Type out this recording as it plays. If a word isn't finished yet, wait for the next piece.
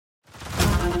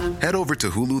Head over to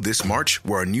Hulu this March,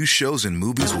 where our new shows and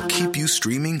movies will keep you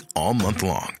streaming all month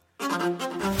long.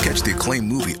 Catch the acclaimed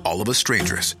movie All of Us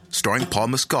Strangers, starring Paul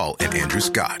Mescal and Andrew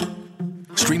Scott.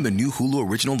 Stream the new Hulu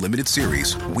original limited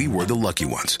series We Were the Lucky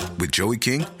Ones with Joey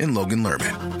King and Logan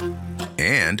Lerman.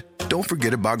 And don't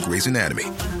forget about Grey's Anatomy.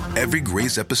 Every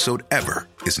Grey's episode ever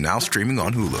is now streaming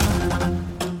on Hulu.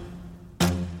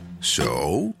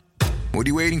 So, what are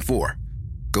you waiting for?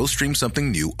 Go stream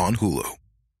something new on Hulu.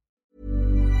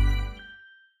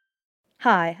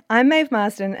 Hi, I'm Maeve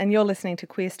Marsden and you're listening to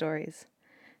Queer Stories.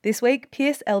 This week,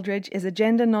 Pierce Eldridge is a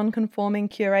gender non-conforming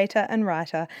curator and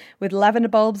writer with lavender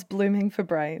bulbs blooming for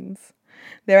brains.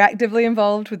 They're actively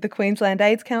involved with the Queensland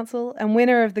AIDS Council and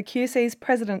winner of the QC's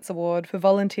President's Award for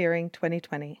Volunteering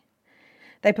 2020.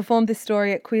 They performed this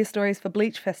story at Queer Stories for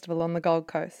Bleach Festival on the Gold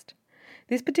Coast.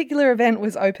 This particular event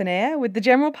was open air, with the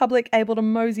general public able to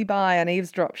mosey by and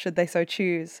eavesdrop should they so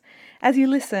choose. As you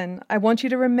listen, I want you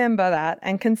to remember that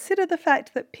and consider the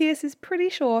fact that Pierce is pretty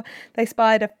sure they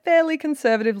spied a fairly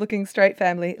conservative-looking straight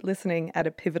family listening at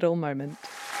a pivotal moment.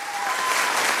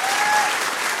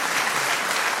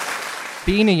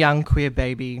 Being a young queer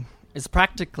baby is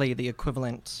practically the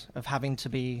equivalent of having to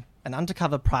be an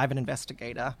undercover private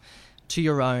investigator to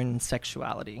your own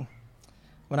sexuality.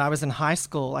 When I was in high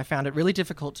school, I found it really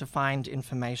difficult to find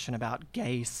information about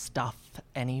gay stuff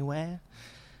anywhere.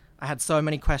 I had so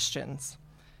many questions.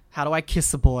 How do I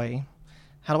kiss a boy?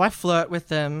 How do I flirt with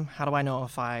them? How do I know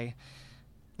if I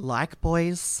like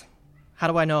boys? How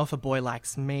do I know if a boy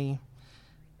likes me?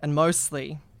 And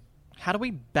mostly, how do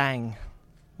we bang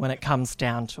when it comes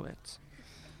down to it?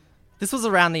 This was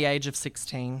around the age of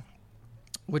 16,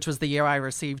 which was the year I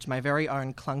received my very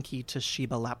own clunky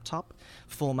Toshiba laptop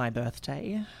for my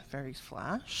birthday. Very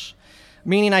flash.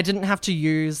 Meaning I didn't have to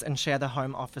use and share the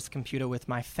home office computer with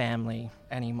my family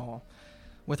anymore.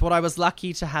 With what I was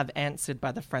lucky to have answered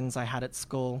by the friends I had at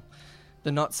school,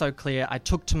 the not so clear I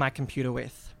took to my computer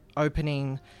with,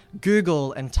 opening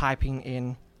Google and typing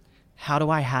in, how do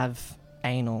I have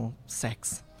anal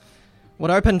sex?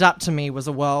 What opened up to me was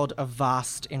a world of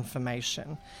vast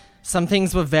information. Some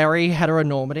things were very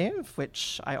heteronormative,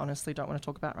 which I honestly don't want to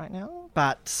talk about right now.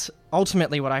 But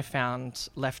ultimately what I found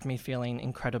left me feeling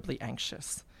incredibly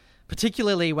anxious,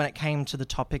 particularly when it came to the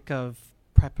topic of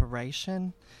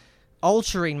preparation,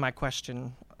 altering my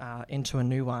question into a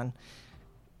new one.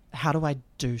 How do I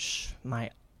douche my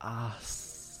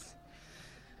ass?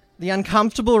 The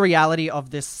uncomfortable reality of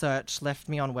this search left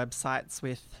me on websites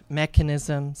with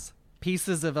mechanisms,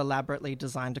 pieces of elaborately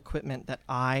designed equipment that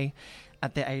I,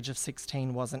 at the age of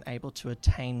 16, wasn't able to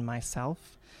attain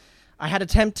myself. I had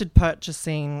attempted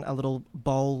purchasing a little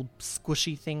bowl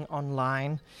squishy thing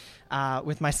online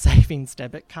with my savings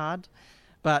debit card,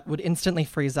 but would instantly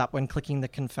freeze up when clicking the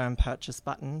confirm purchase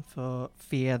button for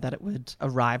fear that it would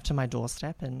arrive to my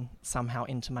doorstep and somehow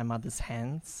into my mother's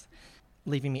hands,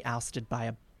 leaving me ousted by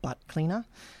a butt cleaner.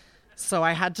 So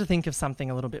I had to think of something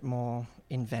a little bit more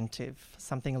inventive,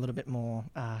 something a little bit more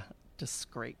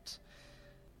discreet.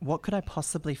 What could I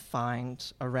possibly find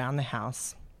around the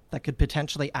house that could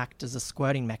potentially act as a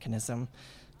squirting mechanism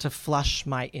to flush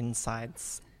my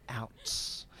insides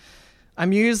out? I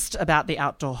mused about the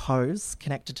outdoor hose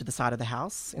connected to the side of the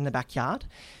house in the backyard.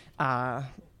 For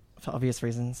obvious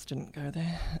reasons, didn't go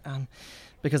there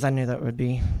because I knew that it would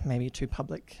be maybe too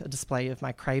public a display of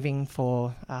my craving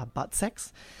for butt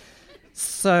sex.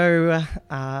 So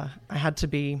I had to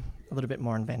be a little bit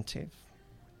more inventive.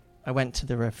 I went to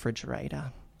the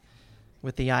refrigerator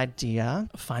with the idea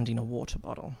of finding a water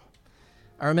bottle.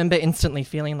 I remember instantly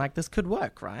feeling like this could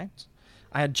work, right?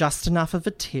 I had just enough of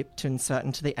a tip to insert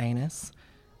into the anus.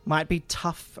 Might be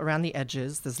tough around the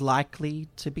edges, there's likely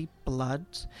to be blood.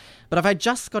 But if I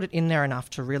just got it in there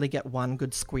enough to really get one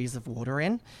good squeeze of water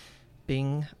in,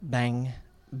 bing, bang,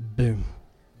 boom,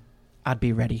 I'd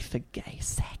be ready for gay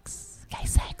sex. Gay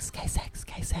sex, gay sex,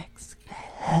 gay sex.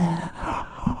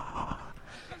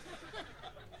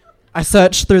 I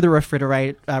searched through the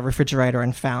refrigerator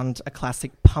and found a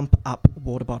classic pump-up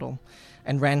water bottle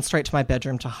and ran straight to my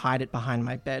bedroom to hide it behind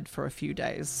my bed for a few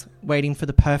days, waiting for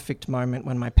the perfect moment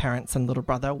when my parents and little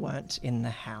brother weren't in the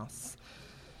house.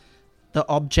 The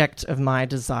object of my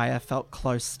desire felt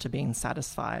close to being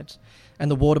satisfied,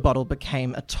 and the water bottle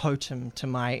became a totem to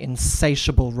my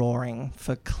insatiable roaring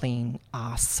for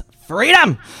clean-ass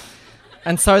freedom.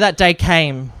 And so that day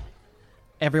came.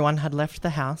 Everyone had left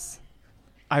the house.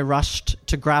 I rushed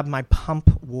to grab my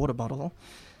pump water bottle,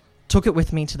 took it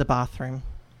with me to the bathroom,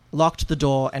 locked the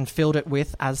door and filled it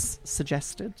with, as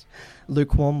suggested,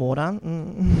 lukewarm water.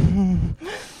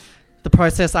 The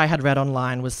process I had read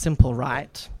online was simple,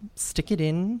 right? Stick it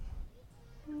in,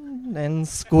 then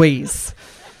squeeze.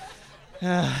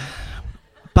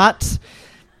 But,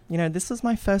 this was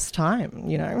my first time,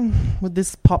 Would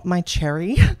this pop my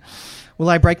cherry? Will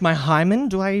I break my hymen?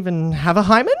 Do I even have a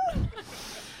hymen?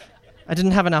 I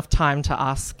didn't have enough time to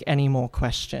ask any more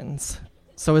questions.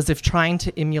 So as if trying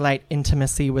to emulate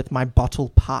intimacy with my bottle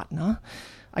partner,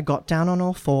 I got down on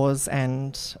all fours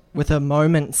and, with a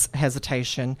moment's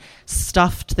hesitation,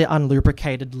 stuffed the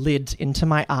unlubricated lid into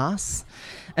my ass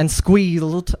and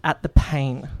squealed at the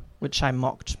pain, which I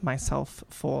mocked myself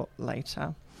for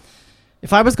later.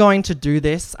 If I was going to do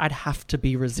this, I'd have to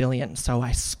be resilient, so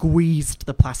I squeezed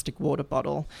the plastic water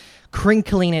bottle,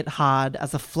 crinkling it hard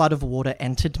as a flood of water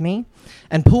entered me,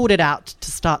 and pulled it out to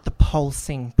start the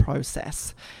pulsing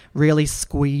process, really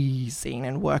squeezing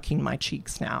and working my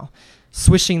cheeks now,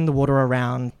 swishing the water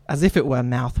around as if it were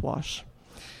mouthwash.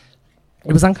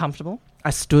 It was uncomfortable.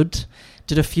 I stood,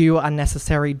 did a few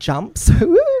unnecessary jumps,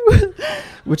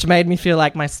 which made me feel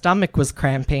like my stomach was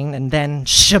cramping, and then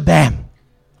shabam!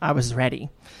 I was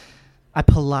ready. I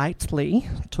politely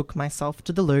took myself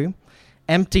to the loo,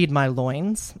 emptied my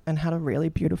loins, and had a really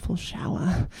beautiful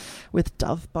shower with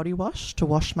Dove body wash to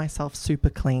wash myself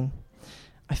super clean.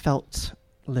 I felt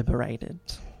liberated.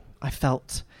 I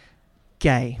felt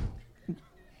gay,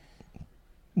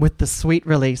 with the sweet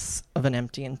release of an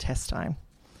empty intestine.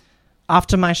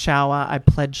 After my shower, I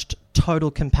pledged total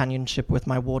companionship with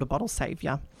my water bottle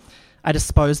saviour. I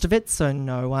disposed of it so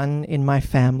no one in my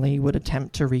family would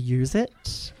attempt to reuse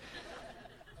it.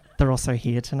 They're also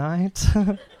here tonight.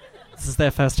 This is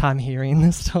their first time hearing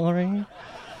this story.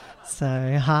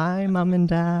 So, hi, Mum and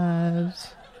Dad.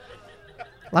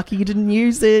 Lucky you didn't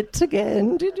use it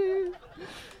again, did you?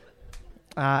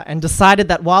 And decided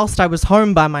that whilst I was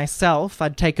home by myself,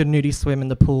 I'd take a nudie swim in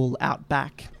the pool out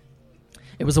back.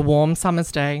 It was a warm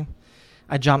summer's day.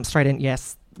 I jumped straight in.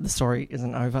 Yes, the story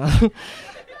isn't over.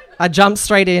 I jumped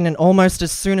straight in, and almost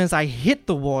as soon as I hit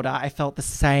the water, I felt the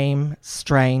same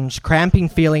strange, cramping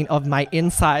feeling of my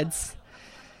insides.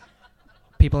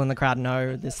 People in the crowd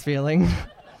know this feeling.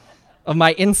 Of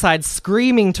my insides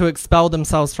screaming to expel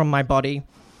themselves from my body.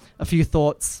 A few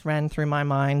thoughts ran through my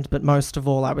mind, but most of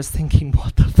all, I was thinking,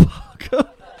 what the fuck?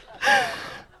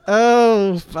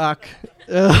 Oh, fuck.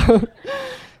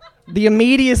 The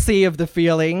immediacy of the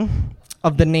feeling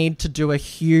of the need to do a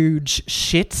huge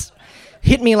shit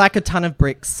hit me like a ton of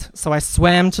bricks, so I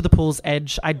swam to the pool's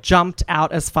edge. I jumped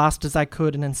out as fast as I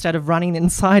could, and instead of running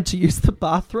inside to use the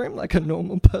bathroom like a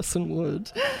normal person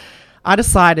would, I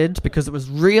decided, because it was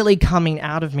really coming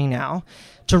out of me now,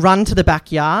 to run to the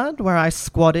backyard where I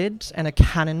squatted and a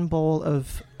cannonball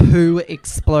of poo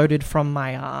exploded from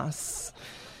my ass.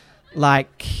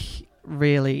 Like,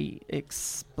 really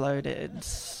exploded.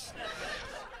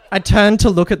 I turned to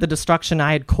look at the destruction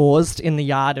I had caused in the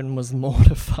yard and was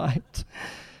mortified.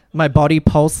 My body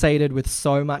pulsated with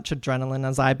so much adrenaline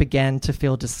as I began to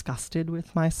feel disgusted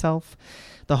with myself.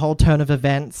 The whole turn of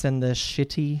events and the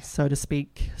shitty, so to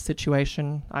speak,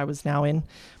 situation I was now in.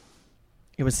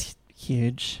 It was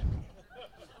huge.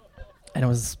 And it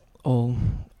was all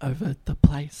over the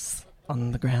place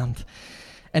on the ground.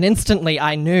 And instantly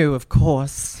I knew, of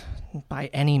course, by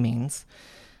any means,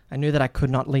 I knew that I could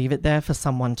not leave it there for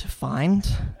someone to find,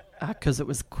 because it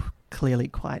was clearly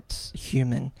quite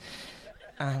human.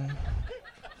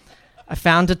 I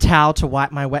found a towel to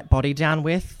wipe my wet body down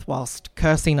with, whilst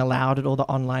cursing aloud at all the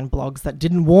online blogs that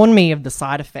didn't warn me of the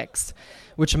side effects,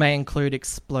 which may include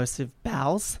explosive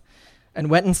bowels, and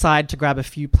went inside to grab a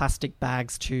few plastic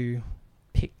bags to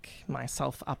pick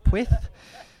myself up with.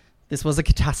 This was a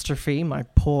catastrophe. My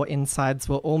poor insides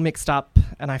were all mixed up,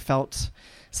 and I felt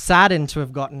saddened to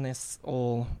have gotten this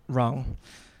all wrong.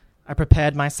 I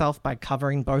prepared myself by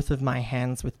covering both of my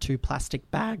hands with 2 plastic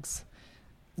bags.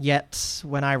 Yet,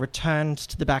 when I returned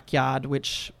to the backyard,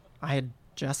 which I had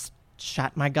just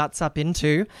shat my guts up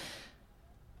into,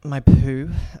 my poo,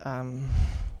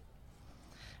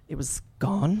 it was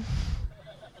gone.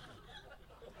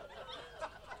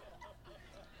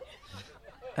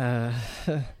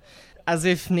 As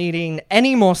if needing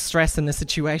any more stress in the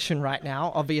situation right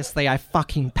now. Obviously, I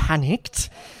fucking panicked.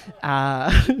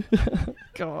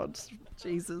 God,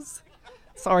 Jesus.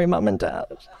 Sorry, Mum and Dad.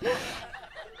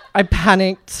 I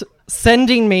panicked,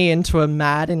 sending me into a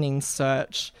maddening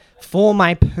search for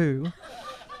my poo.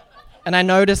 And I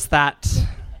noticed that,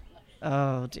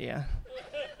 oh dear,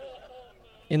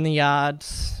 in the yard,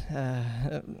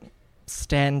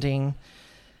 standing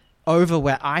over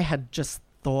where I had just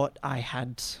thought I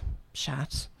had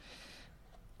shat,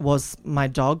 was my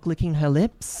dog licking her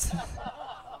lips.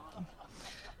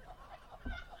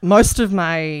 Most of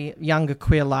my younger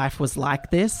queer life was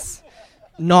like this.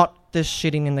 Not the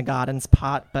shitting in the gardens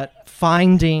part, but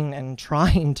finding and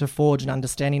trying to forge an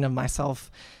understanding of myself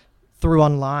through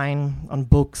online, on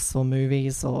books or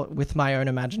movies, or with my own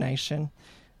imagination.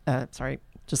 Sorry,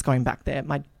 just going back there.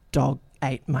 My dog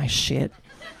ate my shit.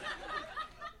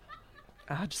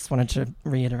 I just wanted to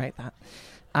reiterate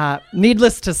that.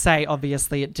 Needless to say,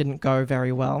 obviously, it didn't go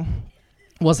very well.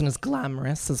 It wasn't as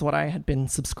glamorous as what I had been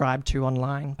subscribed to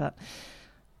online, but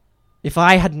if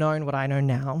I had known what I know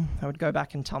now, I would go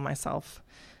back and tell myself,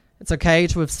 it's okay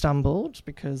to have stumbled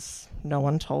because no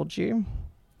one told you.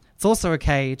 It's also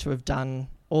okay to have done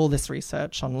all this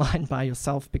research online by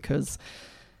yourself because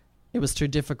it was too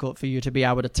difficult for you to be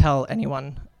able to tell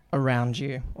anyone around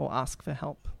you or ask for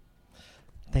help.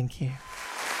 Thank you.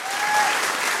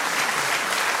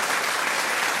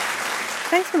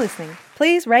 Thanks for listening.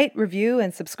 Please rate, review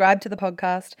and subscribe to the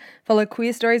podcast. Follow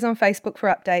Queer Stories on Facebook for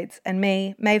updates and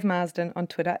me, Maeve Marsden, on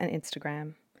Twitter and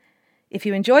Instagram. If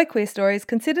you enjoy Queer Stories,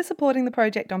 consider supporting the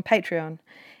project on Patreon.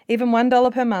 Even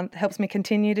 $1 per month helps me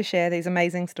continue to share these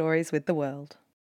amazing stories with the world.